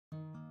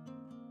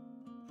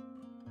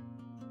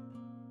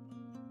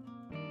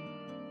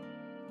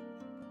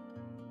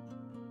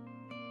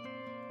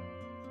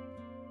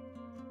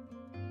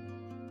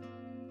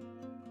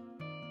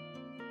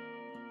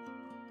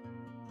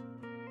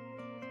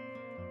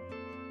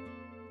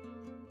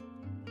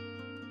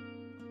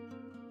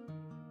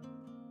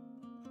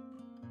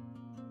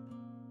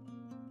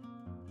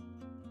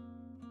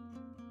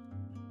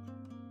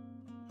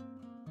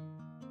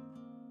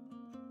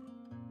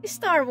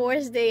Star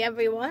Wars Day,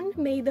 everyone.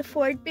 May the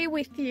 4th be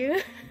with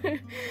you.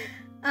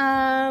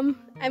 I'm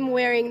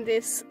wearing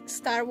this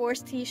Star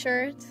Wars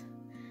t-shirt.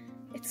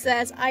 It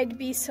says I'd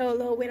be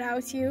solo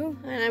without you,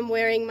 and I'm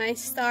wearing my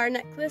star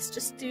necklace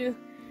just to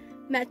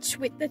match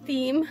with the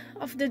theme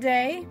of the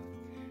day.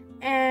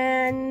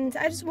 And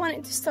I just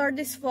wanted to start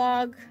this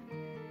vlog,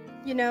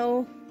 you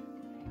know,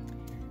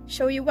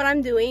 show you what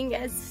I'm doing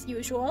as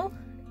usual.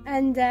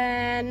 And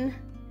then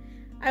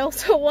I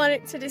also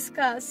wanted to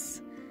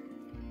discuss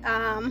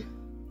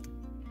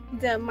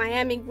the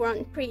Miami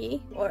Grand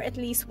Prix, or at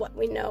least what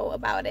we know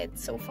about it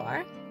so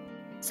far.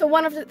 So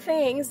one of the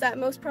things that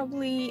most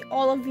probably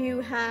all of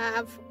you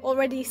have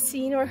already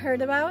seen or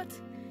heard about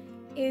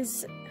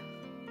is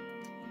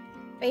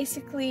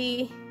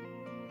basically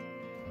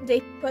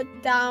they put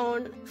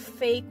down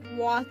fake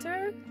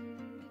water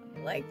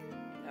like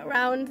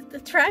around the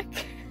track.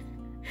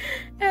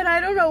 And I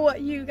don't know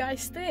what you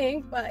guys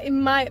think, but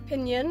in my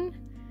opinion,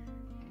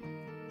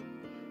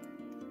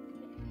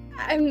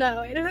 I don't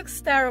know, it looks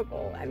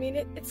terrible. I mean,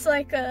 it's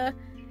like a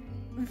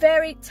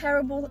very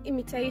terrible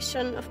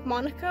imitation of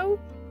Monaco,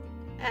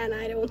 and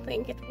I don't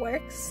think it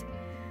works.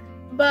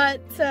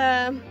 But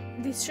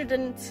this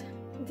shouldn't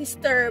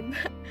disturb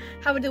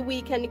how the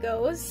weekend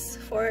goes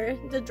for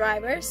the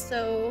drivers,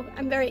 so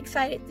I'm very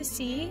excited to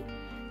see,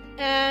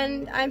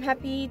 and I'm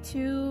happy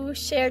to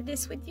share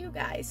this with you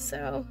guys.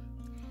 So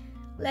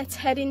let's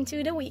head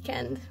into the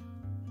weekend.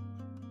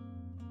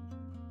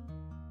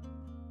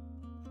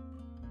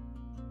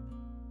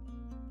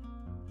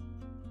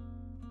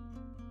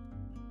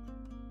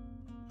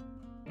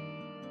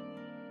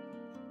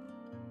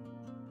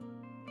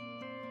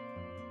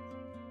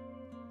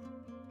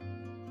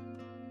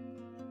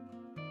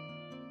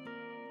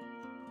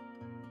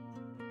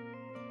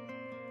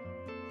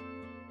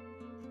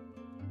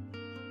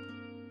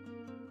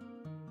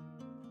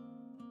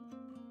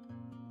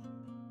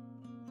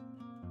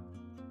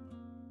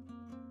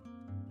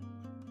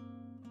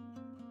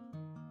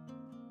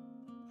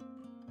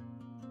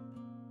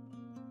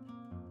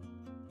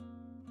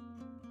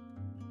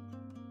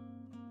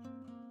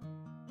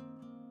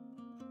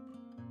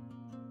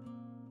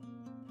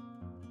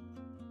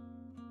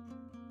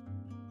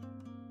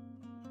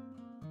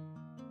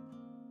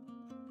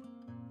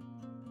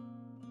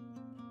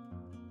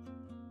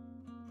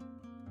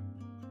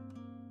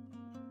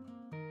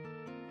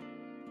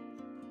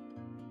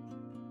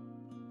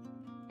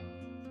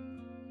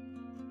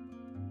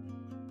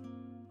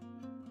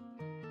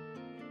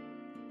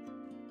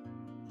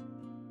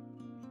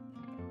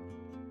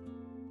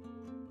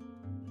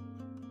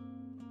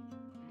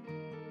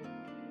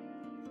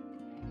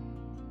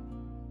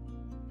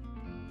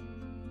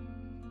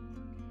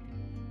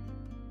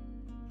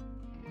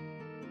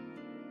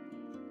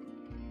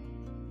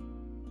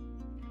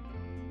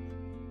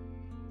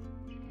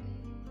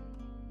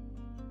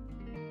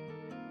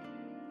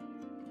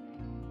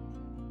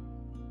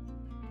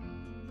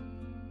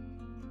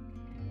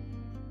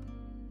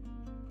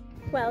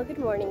 Well, good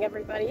morning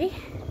everybody.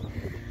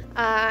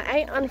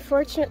 I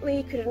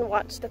unfortunately couldn't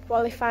watch the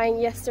qualifying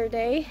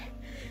yesterday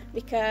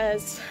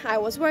because I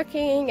was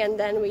working, and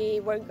then we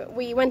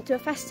went to a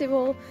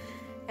festival,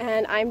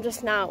 and I'm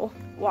just now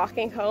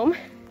walking home.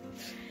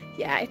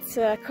 Yeah, it's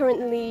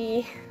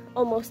currently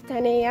almost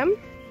 10 a.m.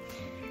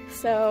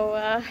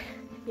 So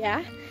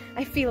yeah,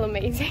 I feel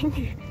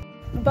amazing.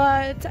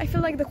 But I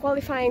feel like the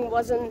qualifying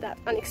wasn't that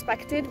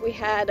unexpected. We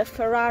had a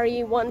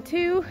Ferrari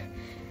 1-2,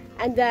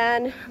 and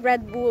then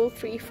Red Bull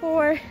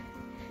 3-4,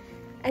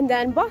 and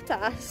then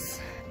Bottas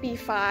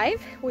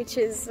P5, which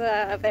is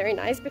very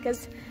nice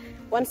because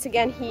once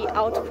again he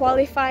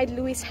out-qualified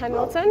Lewis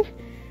Hamilton,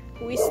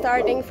 who is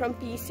starting from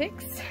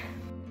P6.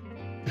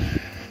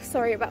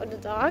 Sorry about the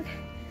dog.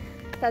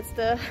 That's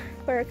the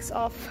perks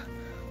of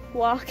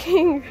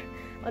walking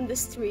on the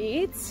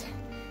streets.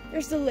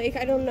 There's the lake,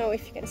 I don't know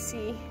if you can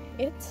see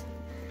it.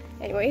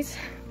 Anyways,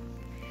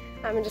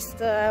 I'm just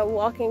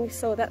walking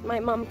so that my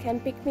mom can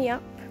pick me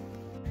up.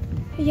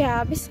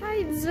 Yeah,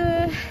 besides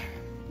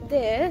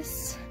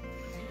this,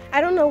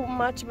 I don't know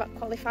much about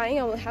qualifying.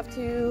 I will have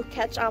to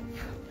catch up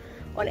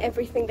on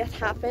everything that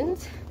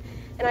happened,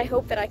 and I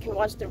hope that I can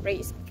watch the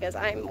race because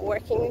I'm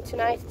working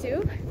tonight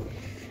too,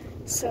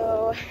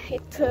 so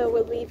it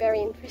will be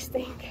very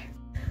interesting.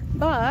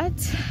 But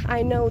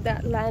I know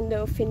that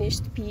Lando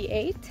finished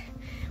P8,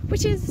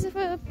 which is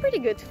a pretty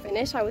good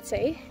finish, I would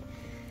say,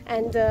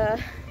 and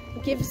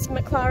gives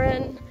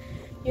McLaren,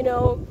 you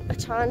know, a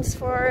chance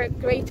for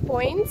great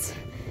points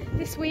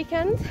this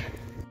weekend.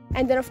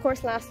 And then of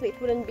course lastly, it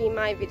wouldn't be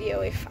my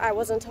video if I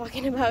wasn't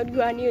talking about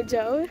Guan Yu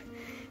Zhou,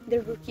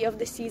 the rookie of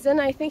the season.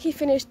 I think he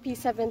finished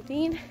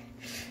P17,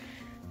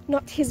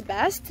 not his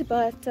best,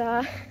 but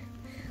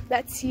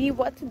let's see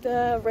what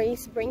the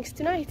race brings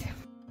tonight.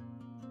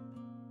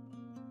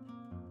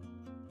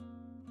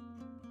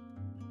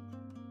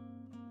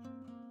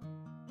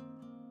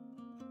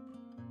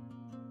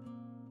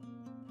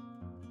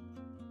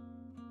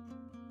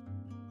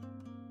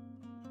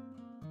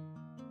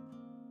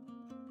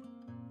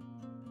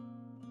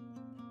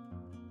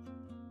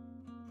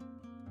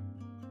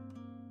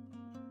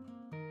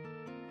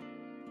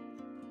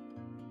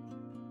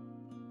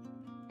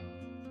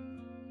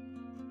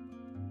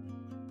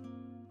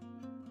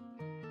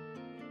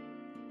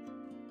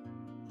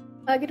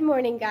 Good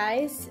morning,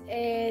 guys.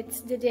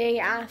 It's the day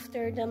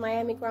after the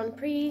Miami Grand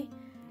Prix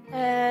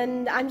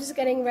and I'm just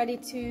getting ready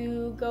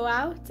to go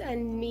out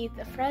and meet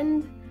a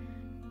friend,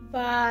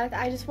 but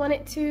I just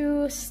wanted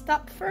to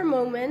stop for a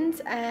moment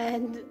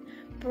and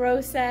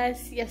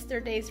process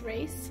yesterday's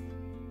race.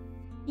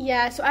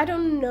 Yeah, so I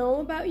don't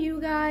know about you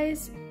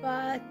guys,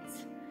 but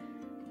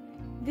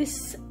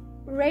this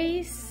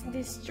race,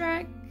 this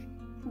track,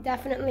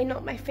 definitely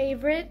not my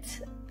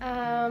favorite.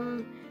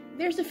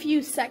 There's a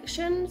few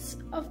sections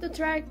of the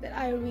track that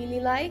I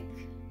really like.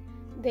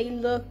 They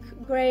look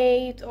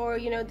great, or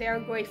you know, they are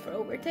great for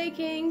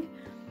overtaking,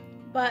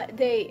 but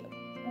they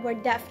were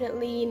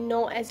definitely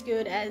not as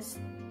good as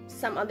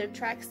some other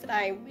tracks that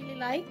I really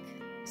like.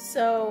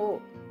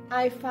 So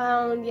I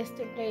found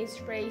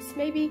yesterday's race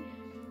maybe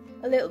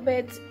a little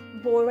bit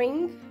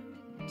boring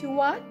to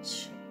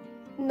watch.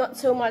 Not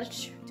so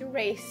much to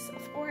race,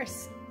 of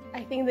course.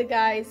 I think the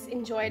guys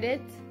enjoyed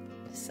it,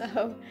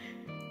 so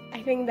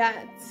I think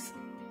that's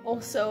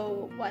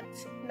also what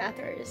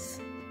matters.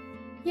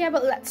 Yeah,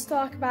 but let's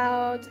talk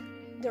about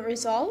the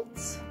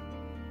results.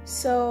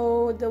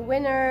 So the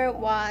winner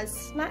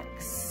was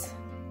Max.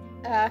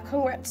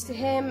 Congrats to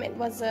him. It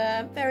was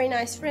a very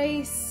nice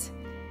race,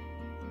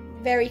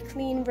 very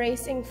clean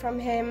racing from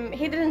him.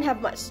 He didn't have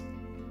much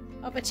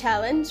of a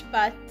challenge,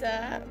 but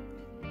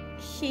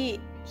he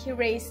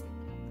raced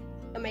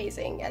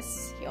amazing,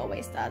 as he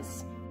always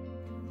does.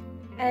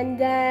 And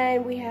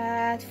then we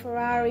had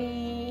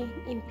Ferrari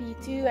in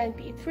P2 and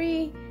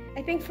P3.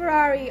 I think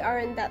Ferrari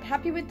aren't that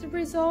happy with the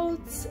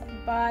results,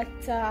 but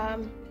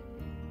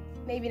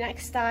maybe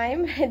next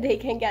time they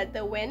can get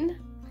the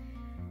win.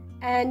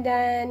 And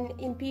then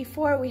in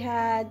P4 we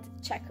had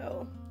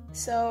Checo.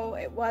 So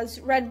it was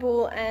Red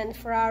Bull and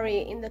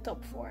Ferrari in the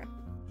top 4.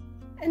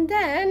 And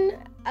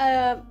then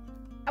I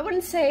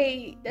wouldn't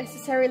say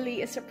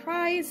necessarily a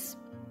surprise,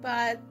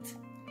 but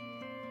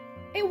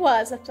it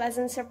was a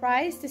pleasant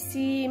surprise to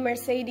see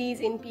Mercedes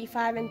in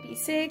P5 and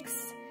P6.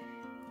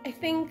 I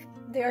think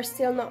they are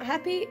still not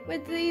happy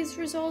with these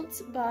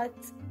results, but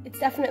it's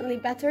definitely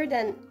better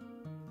than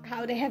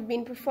how they have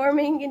been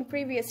performing in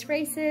previous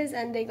races,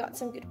 and they got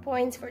some good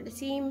points for the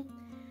team.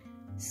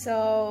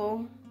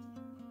 So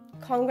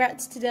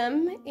congrats to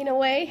them in a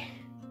way.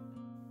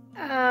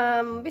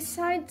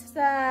 Besides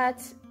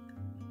that,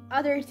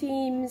 other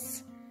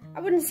teams,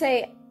 I wouldn't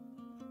say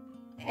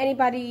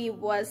anybody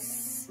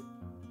was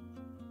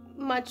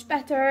much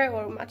better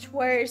or much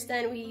worse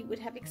than we would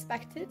have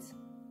expected.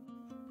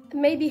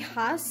 Maybe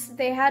Haas,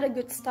 they had a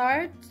good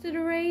start to the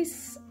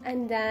race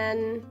and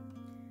then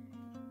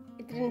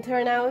it didn't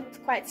turn out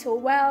quite so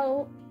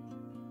well,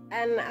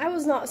 and I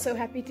was not so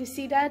happy to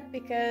see that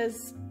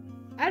because,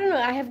 I don't know,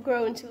 I have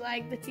grown to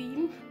like the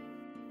team.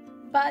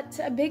 But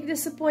a big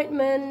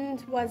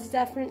disappointment was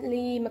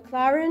definitely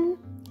McLaren.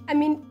 I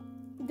mean,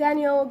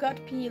 Daniel got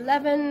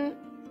P11,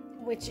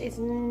 which is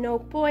no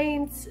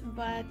points,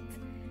 but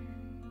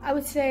I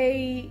would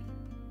say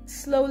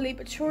slowly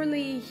but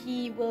surely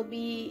he will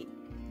be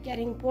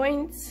getting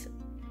points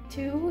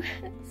too.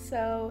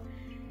 So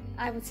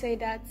I would say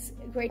that's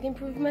a great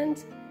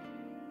improvement.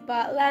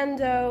 But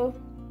Lando,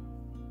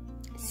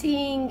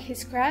 seeing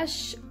his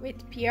crash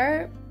with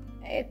Pierre,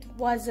 it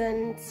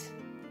wasn't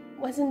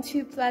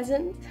too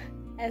pleasant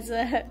as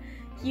a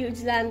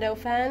huge Lando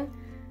fan.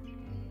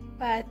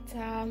 But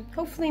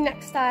hopefully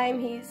next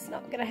time he's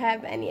not gonna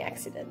have any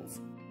accidents.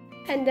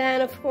 And then,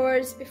 of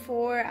course,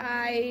 before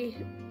I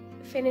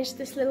finish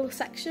this little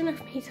section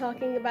of me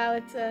talking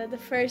about the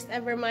first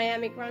ever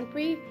Miami Grand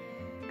Prix,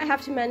 I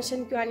have to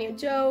mention Guan Yu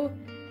Zhou.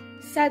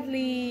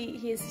 Sadly,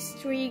 his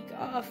streak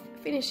of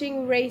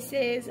finishing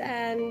races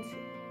and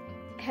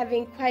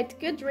having quite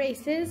good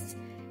races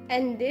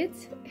ended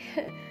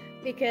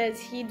because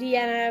he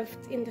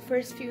DNF'd in the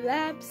first few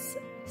laps.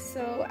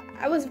 So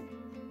I was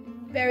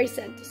very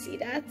sad to see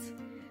that,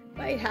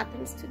 but it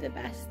happens to the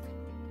best.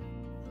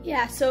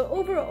 Yeah, so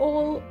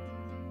overall,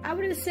 I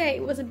wouldn't say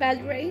it was a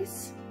bad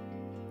race.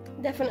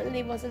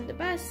 Definitely wasn't the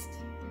best,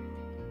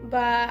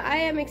 but I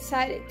am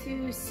excited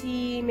to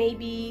see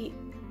maybe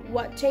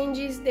what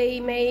changes they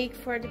make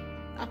for the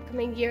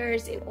upcoming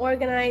years in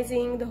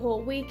organizing the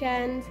whole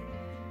weekend,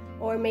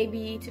 or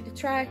maybe to the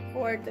track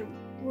or the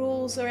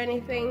rules or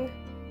anything.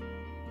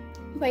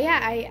 But yeah,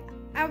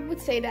 I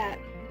would say that,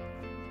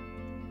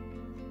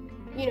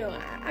 you know,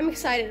 I'm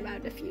excited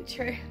about the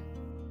future.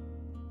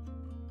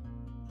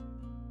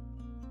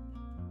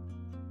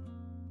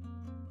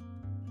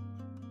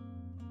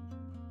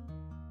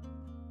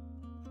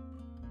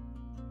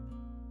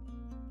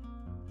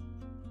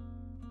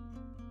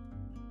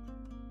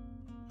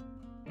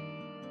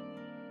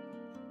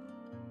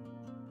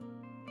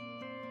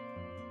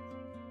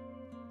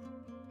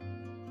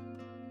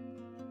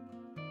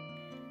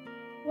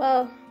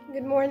 Well,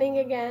 good morning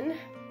again.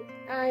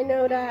 I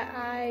know that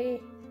I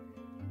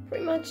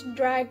pretty much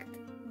dragged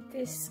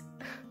this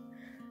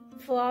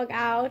vlog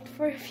out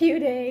for a few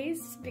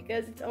days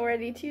because it's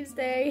already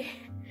Tuesday,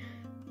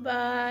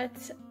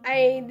 but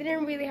I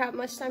didn't really have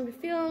much time to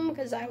film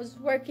because I was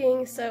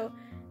working, so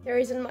there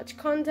isn't much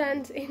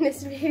content in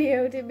this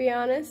video, to be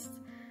honest.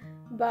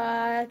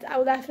 but I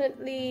will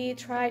definitely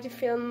try to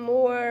film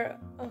more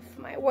of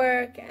my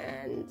work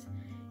and,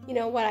 you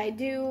know, what I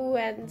do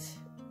and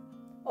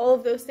all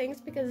of those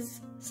things,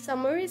 because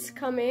summer is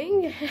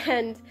coming,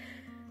 and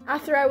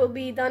after I will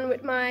be done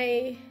with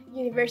my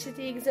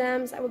university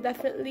exams, I will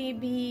definitely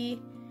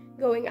be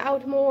going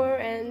out more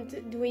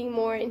and doing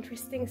more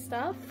interesting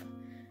stuff,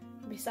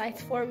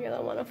 besides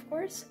Formula 1, of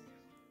course.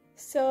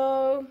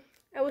 So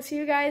I will see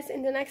you guys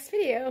in the next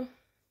video.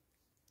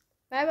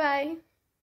 Bye bye!